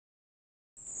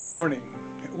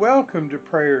Morning. Welcome to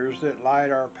Prayers That Light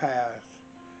Our Path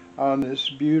on this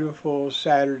beautiful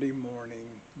Saturday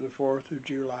morning, the 4th of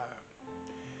July.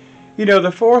 You know,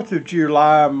 the 4th of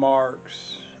July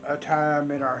marks a time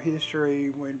in our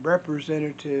history when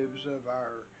representatives of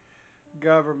our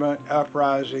government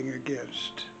uprising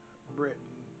against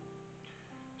Britain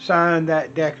signed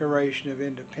that Declaration of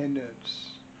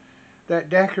Independence. That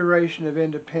Declaration of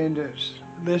Independence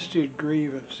listed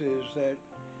grievances that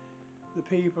the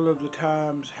people of the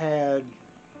times had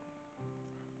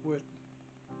with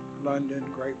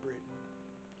London, Great Britain.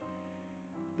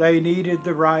 They needed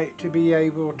the right to be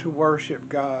able to worship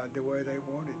God the way they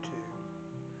wanted to,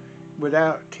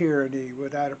 without tyranny,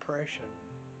 without oppression.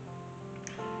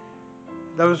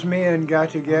 Those men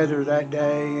got together that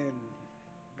day and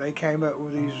they came up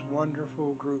with these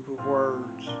wonderful group of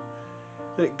words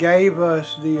that gave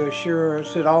us the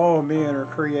assurance that all men are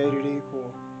created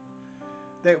equal,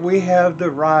 that we have the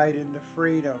right and the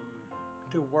freedom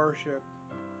to worship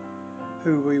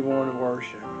who we want to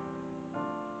worship.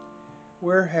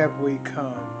 Where have we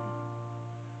come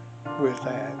with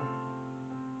that?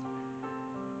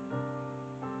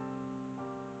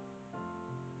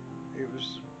 It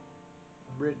was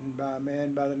written by a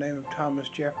man by the name of Thomas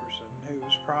Jefferson, who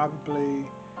was probably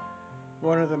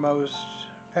one of the most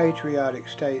patriotic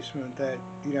statesmen that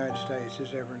the United States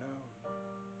has ever known.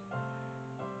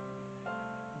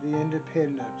 The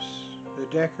independence, the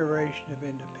Declaration of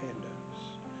Independence.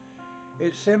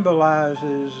 It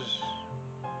symbolizes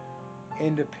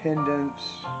independence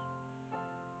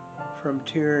from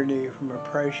tyranny, from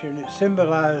oppression. It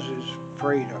symbolizes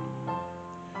freedom.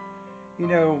 You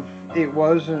know, it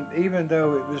wasn't, even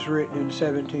though it was written in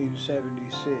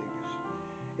 1776,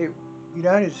 the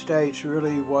United States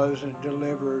really wasn't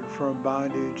delivered from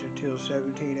bondage until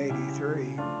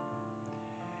 1783.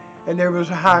 And there was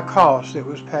a high cost that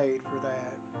was paid for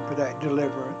that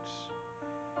deliverance.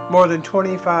 More than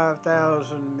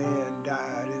 25,000 men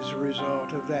died as a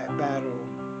result of that battle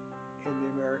in the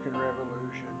American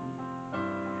Revolution.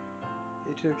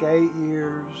 It took 8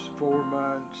 years, 4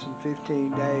 months, and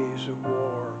 15 days of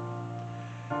war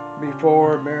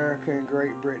before America and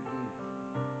Great Britain,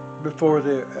 before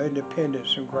the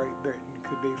independence of Great Britain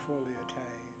could be fully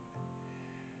attained.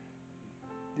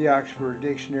 The Oxford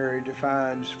Dictionary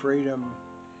defines freedom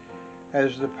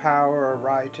as the power or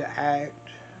right to act,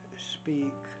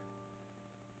 speak,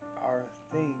 or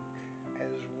think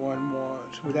as one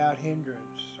wants, without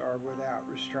hindrance or without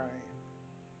restraint.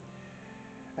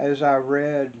 As I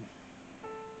read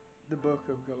the book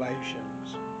of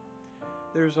Galatians,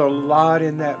 there's a lot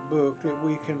in that book that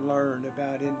we can learn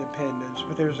about independence,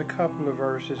 but there's a couple of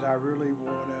verses I really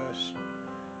want us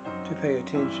to pay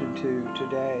attention to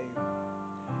today.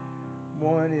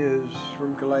 One is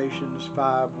from Galatians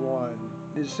 5:1.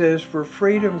 It says, "For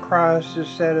freedom Christ has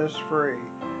set us free.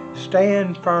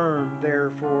 Stand firm,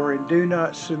 therefore, and do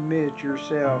not submit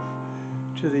yourself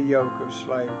to the yoke of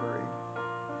slavery."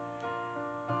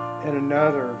 And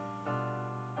another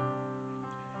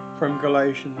from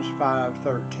Galatians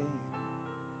 5:13.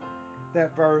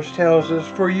 That verse tells us,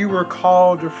 "For you were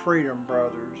called to freedom,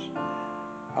 brothers.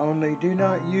 Only do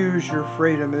not use your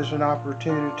freedom as an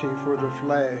opportunity for the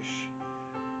flesh,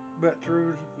 but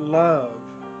through love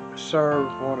serve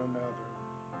one another."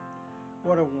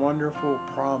 What a wonderful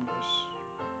promise.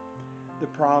 The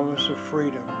promise of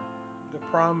freedom. The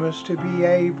promise to be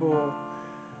able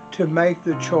to make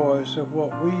the choice of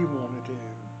what we want to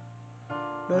do.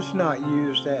 Let's not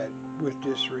use that with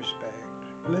disrespect.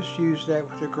 Let's use that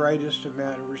with the greatest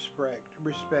amount of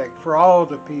respect for all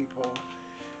the people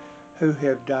who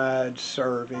have died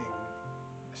serving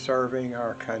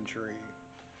our country,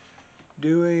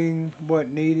 doing what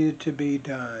needed to be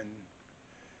done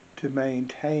to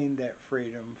maintain that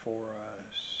freedom for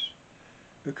us,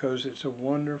 because it's a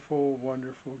wonderful,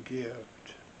 wonderful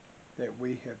gift that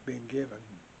we have been given.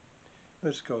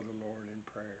 Let's go to the Lord in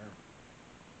prayer.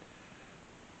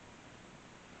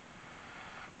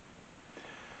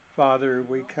 Father,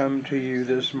 we come to you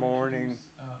this morning.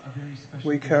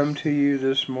 We come to you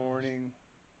this morning.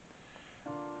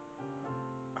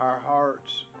 Our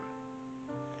hearts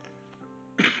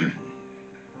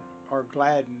are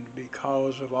gladdened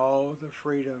because of all the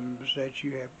freedoms that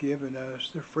you have given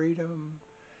us. The freedom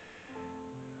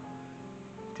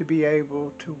to be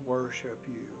able to worship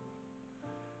you.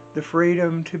 The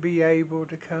freedom to be able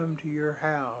to come to your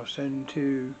house and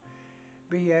to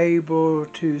be able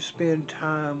to spend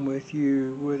time with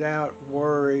you without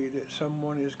worry that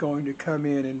someone is going to come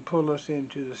in and pull us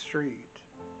into the street.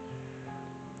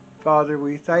 Father,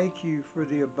 we thank you for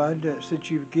the abundance that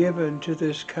you've given to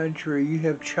this country. You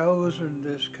have chosen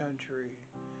this country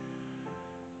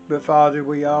But Father,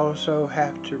 we also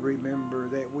have to remember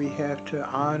that we have to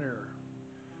honor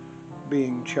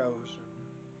being chosen.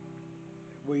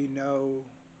 We know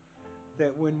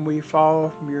that when we fall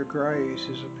from your grace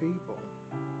as a people,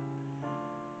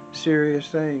 serious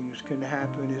things can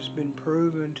happen. It's been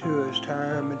proven to us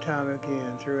time and time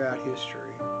again throughout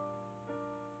history.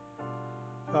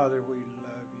 Father, we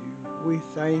love you. We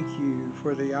thank you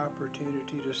for the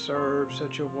opportunity to serve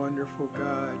such a wonderful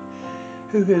God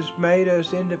who has made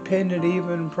us independent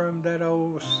even from that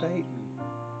old Satan.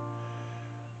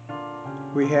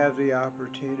 We have the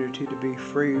opportunity to be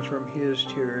free from his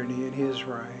tyranny and his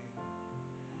reign.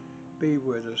 Be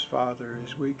with us, Father,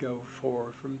 as we go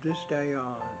forth from this day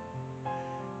on,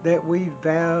 that we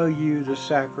value the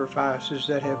sacrifices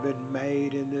that have been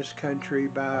made in this country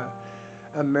by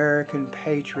American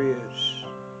patriots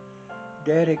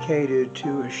dedicated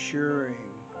to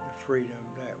assuring the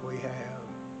freedom that we have.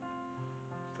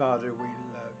 Father, we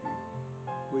love you.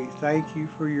 We thank you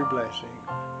for your blessing.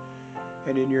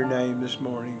 And in your name this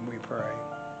morning we pray.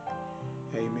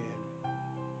 Amen.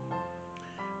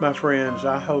 My friends,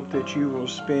 I hope that you will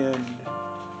spend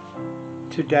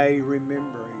today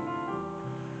remembering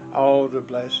all the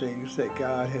blessings that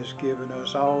God has given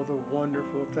us, all the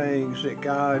wonderful things that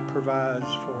God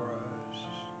provides for us,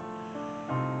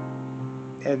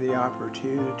 and the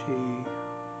opportunity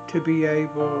to be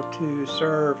able to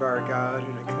serve our God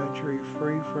in a country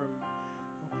free from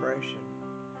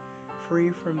oppression, free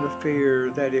from the fear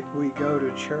that if we go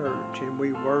to church and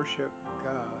we worship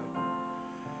God,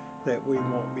 that we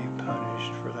won't be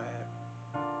punished for that.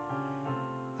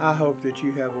 I hope that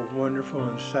you have a wonderful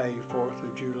and safe 4th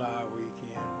of July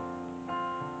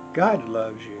weekend. God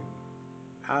loves you.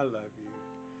 I love you.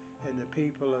 And the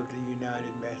people of the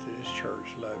United Methodist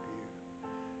Church love you.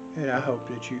 And I hope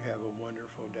that you have a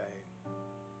wonderful day.